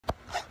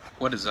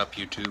What is up,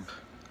 YouTube?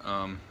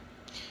 Um,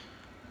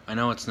 I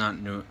know it's not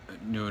new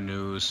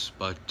news,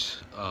 but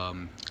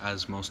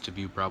as most of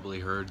you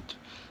probably heard,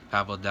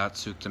 On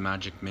Datsyuk, the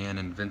Magic Man,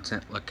 and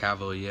Vincent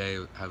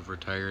Lecavalier have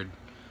retired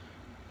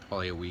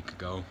probably a week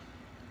ago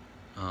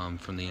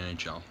from the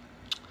NHL.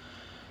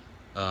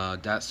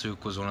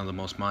 Datsyuk was one of the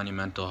most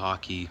monumental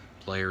hockey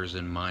players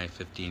in my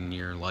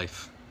 15-year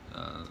life.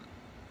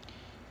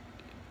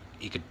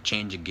 He could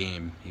change a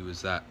game. He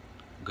was that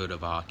good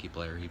of a hockey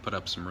player. He put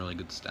up some really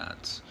good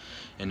stats.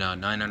 In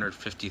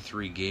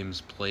 953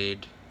 games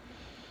played,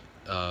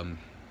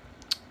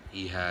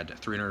 he had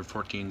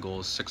 314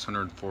 goals,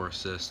 604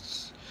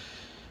 assists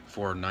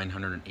for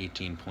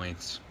 918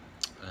 points,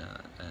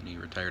 and he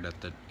retired at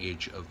the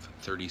age of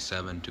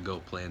 37 to go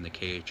play in the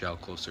KHL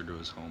closer to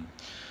his home.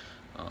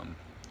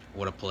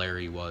 What a player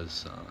he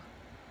was.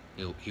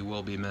 He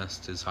will be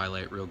missed. His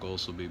highlight reel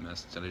goals will be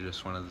missed, and I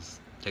just wanted to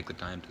take the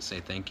time to say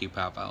thank you,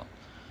 Pavel,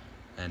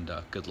 and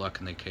good luck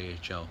in the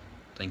KHL.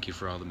 Thank you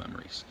for all the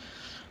memories.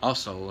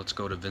 Also, let's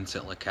go to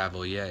Vincent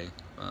Lecavalier,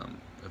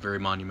 a very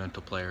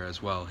monumental player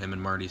as well. Him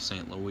and Marty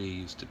St. Louis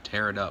used to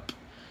tear it up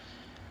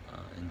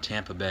in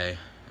Tampa Bay,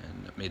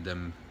 and it made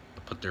them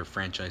put their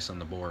franchise on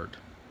the board.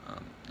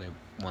 They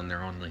won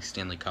their only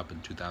Stanley Cup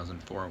in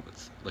 2004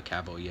 with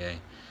Lecavalier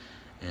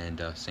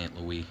and St.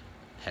 Louis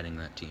heading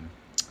that team.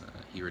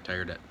 He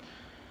retired at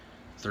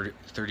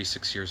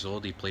 36 years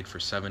old. He played for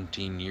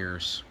 17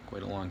 years,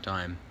 quite a long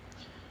time,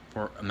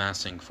 for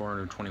amassing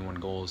 421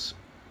 goals,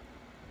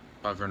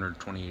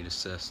 528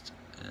 assists,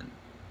 and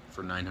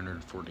for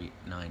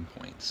 949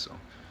 points. So,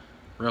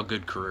 real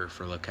good career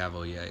for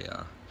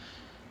Lecavalier.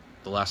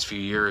 The last few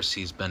years,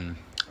 his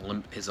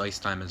ice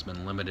time has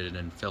been limited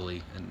in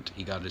Philly, and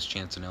he got his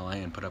chance in LA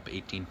and put up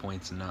 18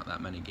 points in not that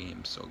many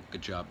games. So,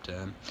 good job to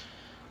him.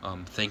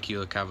 Thank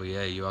you,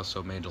 Lecavalier. You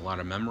also made a lot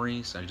of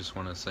memories. I just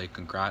want to say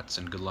congrats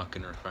and good luck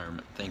in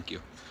retirement. Thank you.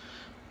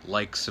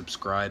 Like,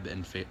 subscribe,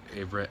 and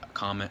favorite,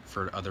 comment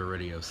for other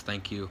videos.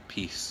 Thank you.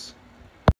 Peace.